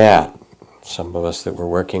we met, some of us that were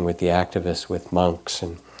working with the activists, with monks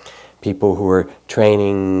and people who are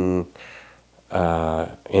training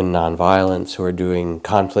in nonviolence, who are doing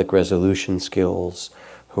conflict resolution skills,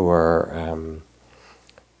 who are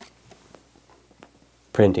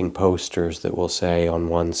printing posters that will say on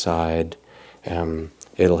one side,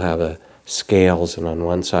 it'll have scales, and on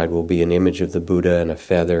one side will be an image of the Buddha and a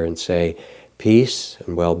feather and say peace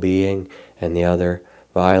and well-being, and the other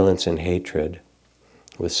violence and hatred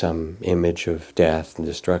with some image of death and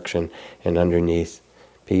destruction, and underneath,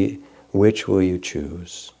 which will you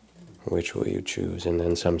choose? Which will you choose? And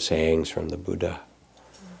then some sayings from the Buddha.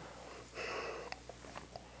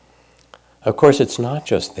 Of course, it's not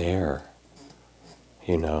just there,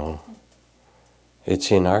 you know.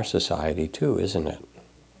 It's in our society too, isn't it?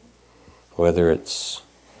 Whether it's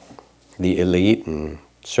the elite and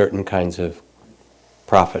certain kinds of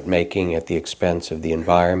profit-making at the expense of the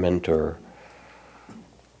environment, or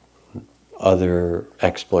other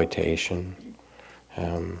exploitation,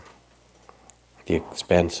 the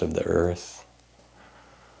expense of the earth.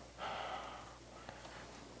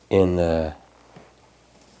 In the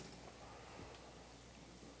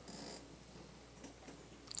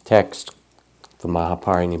text, the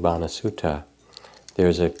Mahaparinibbana Sutta,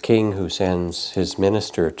 there's a king who sends his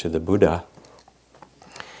minister to the Buddha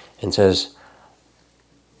and says,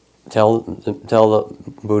 tell the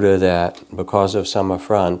Buddha that because of some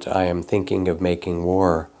affront, I am thinking of making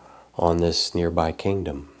war on this nearby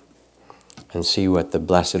kingdom, and see what the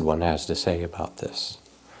Blessed One has to say about this.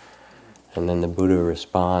 And then the Buddha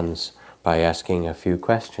responds by asking a few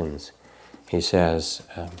questions. He says,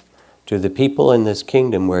 do the people in this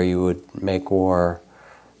kingdom where you would make war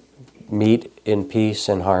meet in peace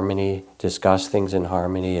and harmony, discuss things in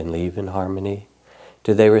harmony, and leave in harmony?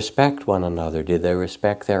 Do they respect one another? Do they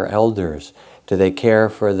respect their elders? Do they care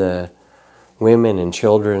for the women and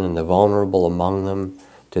children and the vulnerable among them?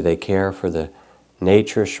 Do they care for the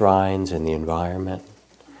nature shrines and the environment?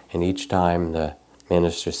 And each time the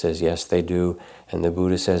minister says, yes, they do. And the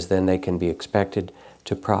Buddha says, then they can be expected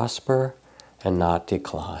to prosper and not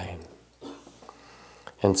decline.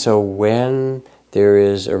 And so when there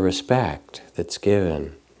is a respect that's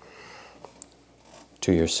given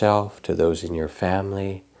to yourself, to those in your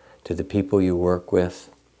family, to the people you work with,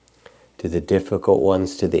 to the difficult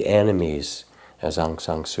ones, to the enemies, as Aung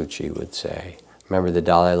San Suu Kyi would say. Remember the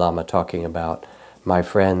Dalai Lama talking about, my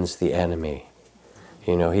friend's the enemy.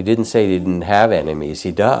 You know, he didn't say he didn't have enemies.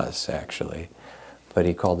 He does, actually. But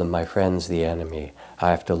he called them, my friend's the enemy. I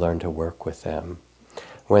have to learn to work with them.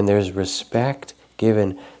 When there's respect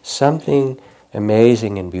given, something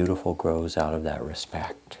amazing and beautiful grows out of that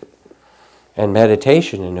respect. And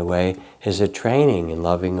meditation, in a way, is a training in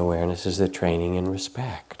loving awareness, is a training in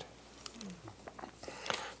respect.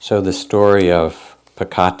 So the story of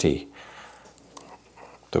Pakati,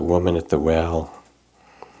 the woman at the well,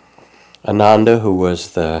 Ananda, who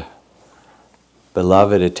was the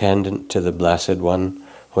beloved attendant to the Blessed One,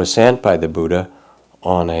 was sent by the Buddha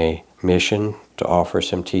on a mission to offer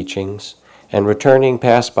some teachings, and returning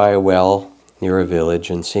passed by a well near a village,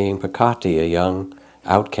 and seeing Pakati, a young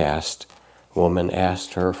outcast woman,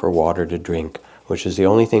 asked her for water to drink, which is the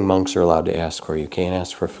only thing monks are allowed to ask for. You can't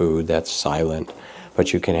ask for food, that's silent,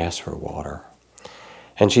 but you can ask for water.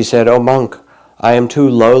 And she said, "O monk, I am too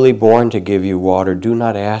lowly born to give you water. Do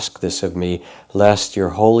not ask this of me, lest your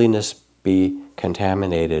holiness be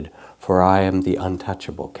contaminated, for I am the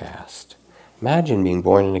untouchable caste." Imagine being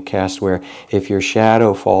born in a caste where if your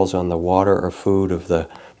shadow falls on the water or food of the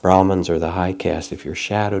Brahmins or the high caste, if your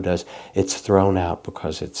shadow does, it's thrown out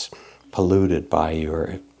because it's polluted by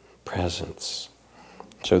your presence.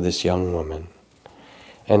 So this young woman.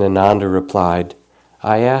 And Ananda replied,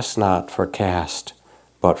 "I ask not for caste,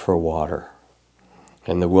 but for water."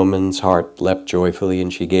 And the woman's heart leapt joyfully,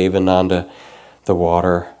 and she gave Ananda the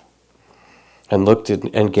water and looked at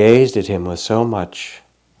and gazed at him with so much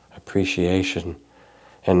appreciation.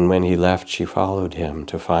 And when he left, she followed him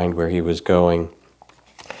to find where he was going.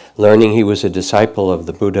 Learning he was a disciple of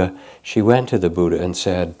the Buddha, she went to the Buddha and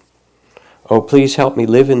said, "Oh, please help me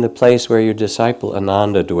live in the place where your disciple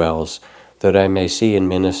Ananda dwells, that I may see and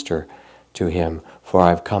minister to him, for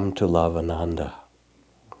I've come to love Ananda."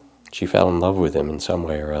 She fell in love with him in some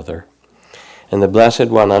way or other. And the Blessed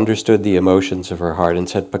One understood the emotions of her heart and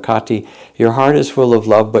said, "Pakati, your heart is full of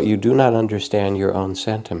love, but you do not understand your own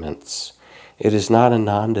sentiments. It is not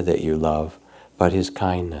Ananda that you love, but his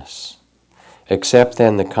kindness. Accept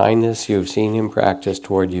then the kindness you have seen him practice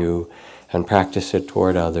toward you, and practice it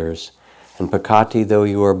toward others. And Pakati, though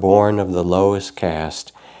you are born of the lowest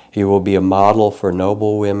caste, you will be a model for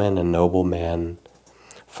noble women and noble men.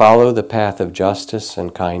 Follow the path of justice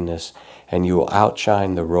and kindness, and you will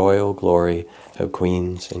outshine the royal glory of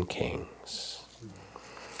queens and kings.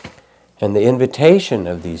 And the invitation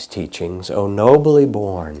of these teachings, O nobly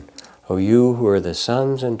born, O you who are the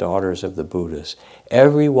sons and daughters of the Buddhas,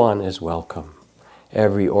 everyone is welcome.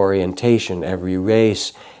 Every orientation, every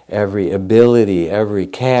race, every ability, every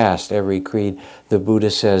caste, every creed, the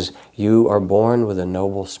Buddha says, you are born with a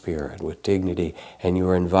noble spirit, with dignity, and you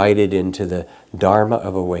are invited into the Dharma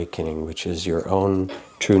of awakening, which is your own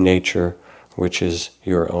true nature, which is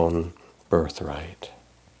your own birthright.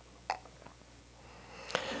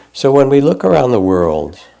 So when we look around the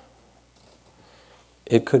world,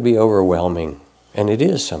 it could be overwhelming, and it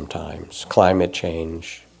is sometimes. Climate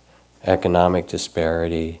change, economic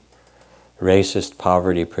disparity, racist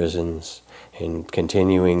poverty prisons, and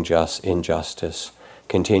continuing injustice,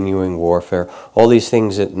 continuing warfare, all these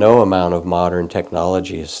things that no amount of modern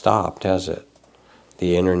technology has stopped, has it?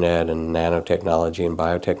 The internet and nanotechnology and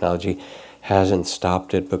biotechnology hasn't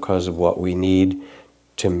stopped it, because of what we need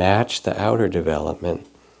to match the outer development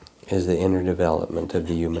is the inner development of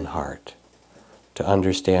the human heart. To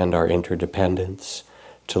understand our interdependence,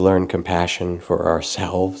 to learn compassion for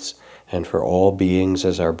ourselves and for all beings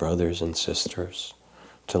as our brothers and sisters,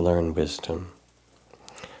 to learn wisdom.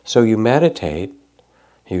 So you meditate,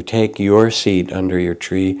 you take your seat under your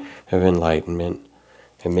tree of enlightenment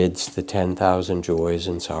amidst the 10,000 joys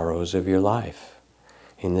and sorrows of your life,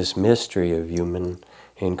 in this mystery of human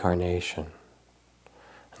incarnation.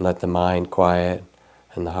 And let the mind quiet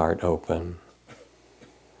and the heart open.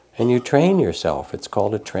 And you train yourself, it's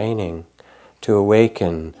called a training, to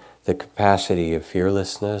awaken the capacity of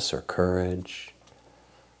fearlessness or courage,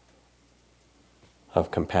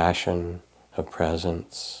 of compassion, of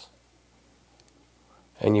presence.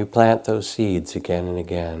 And you plant those seeds again and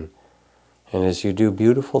again. And as you do,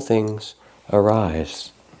 beautiful things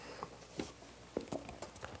arise.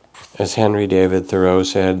 As Henry David Thoreau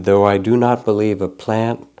said, though I do not believe a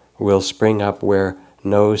plant will spring up where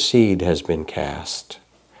no seed has been cast,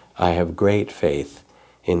 I have great faith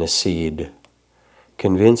in a seed.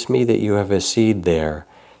 Convince me that you have a seed there,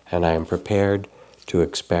 and I am prepared to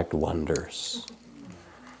expect wonders.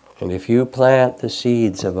 And if you plant the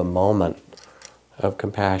seeds of a moment of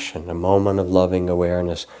compassion, a moment of loving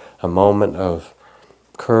awareness, a moment of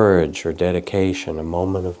courage or dedication, a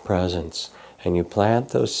moment of presence, and you plant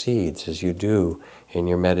those seeds as you do in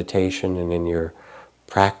your meditation and in your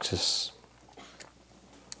practice,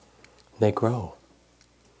 they grow.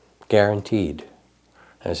 Guaranteed.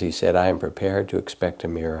 As he said, I am prepared to expect a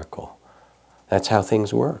miracle. That's how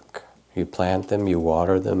things work. You plant them, you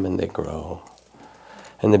water them, and they grow.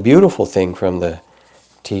 And the beautiful thing from the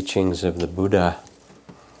teachings of the Buddha,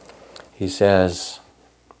 he says,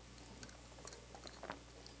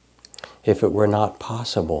 if it were not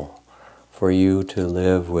possible for you to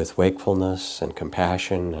live with wakefulness and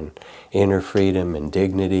compassion and inner freedom and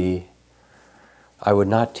dignity, I would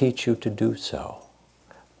not teach you to do so.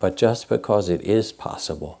 But just because it is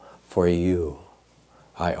possible for you,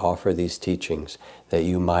 I offer these teachings that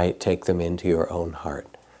you might take them into your own heart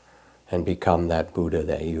and become that Buddha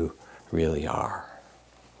that you really are.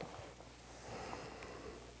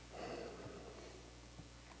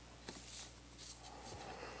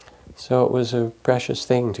 So it was a precious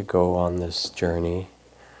thing to go on this journey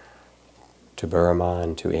to Burma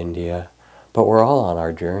and to India. But we're all on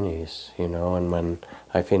our journeys, and when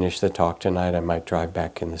I finish the talk tonight, I might drive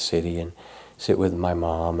back in the city and sit with my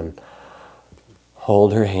mom and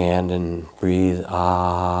hold her hand and breathe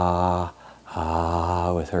ah,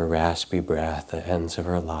 ah, with her raspy breath, the ends of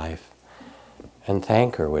her life, and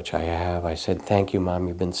thank her, which I have. I said, thank you, Mom,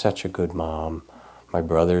 you've been such a good mom. My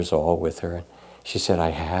brother's all with her. She said, I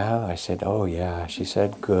have? I said, oh yeah. She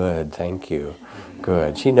said, good, thank you.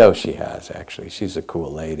 Good. She knows she has, actually. She's a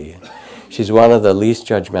cool lady. She's one of the least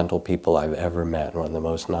judgmental people I've ever met, one of the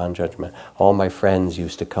most non-judgmental. All my friends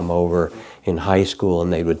used to come over in high school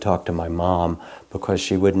and they would talk to my mom because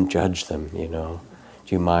she wouldn't judge them, Do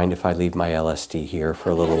you mind if I leave my LSD here for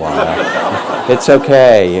a little while? It's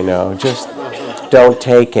okay, just don't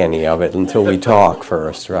take any of it until we talk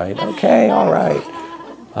first, right? Okay, all right.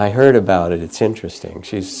 I heard about it. It's interesting.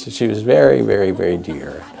 She was very, very, very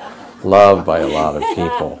dear, loved by a lot of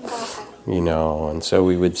people, and so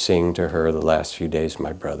we would sing to her the last few days,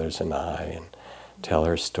 my brothers and I, and tell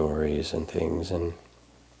her stories and things, and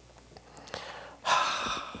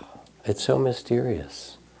it's so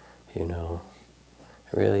mysterious, it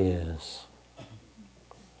really is.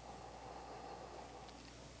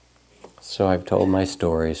 So I've told my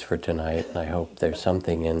stories for tonight, and I hope there's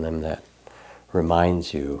something in them that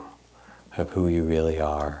reminds you of who you really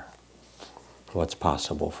are, what's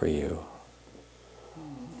possible for you.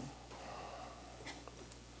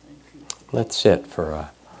 Let's sit for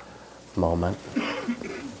a moment.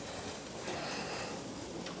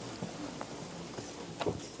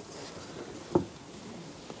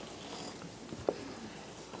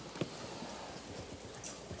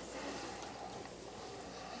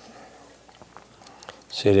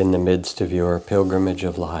 Sit in the midst of your pilgrimage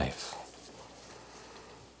of life.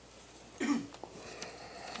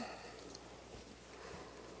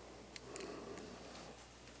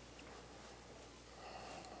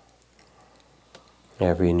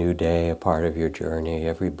 Every new day a part of your journey,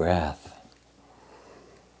 every breath.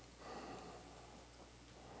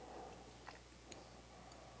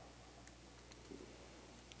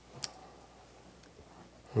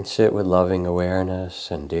 And sit with loving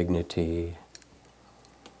awareness and dignity.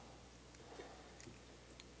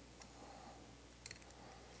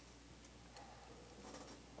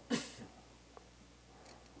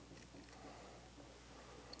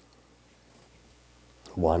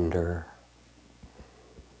 Wonder.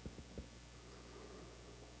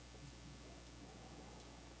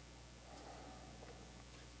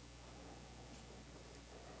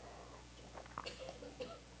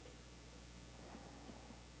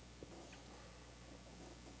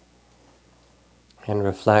 And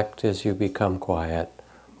reflect as you become quiet.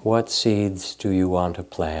 What seeds do you want to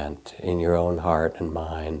plant in your own heart and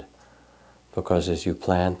mind? Because as you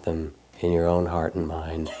plant them in your own heart and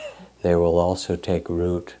mind, they will also take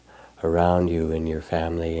root around you in your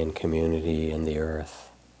family and community and the earth.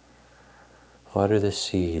 What are the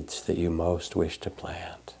seeds that you most wish to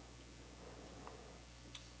plant?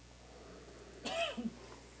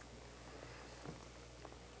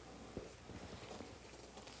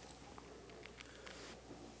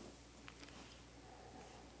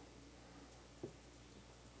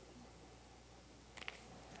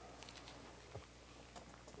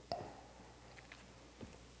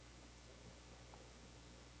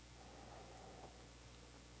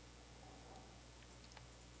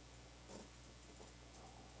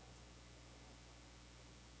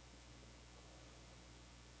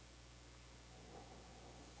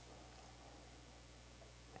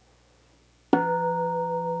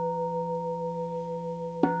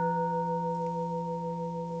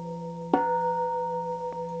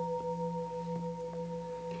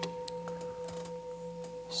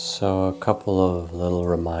 So a couple of little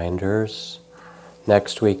reminders.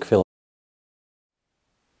 Next week,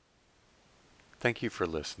 Thank you for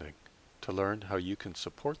listening. To learn how you can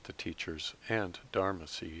support the teachers and Dharma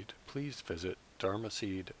Seed, please visit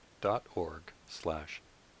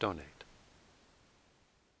dharmaseed.org/donate.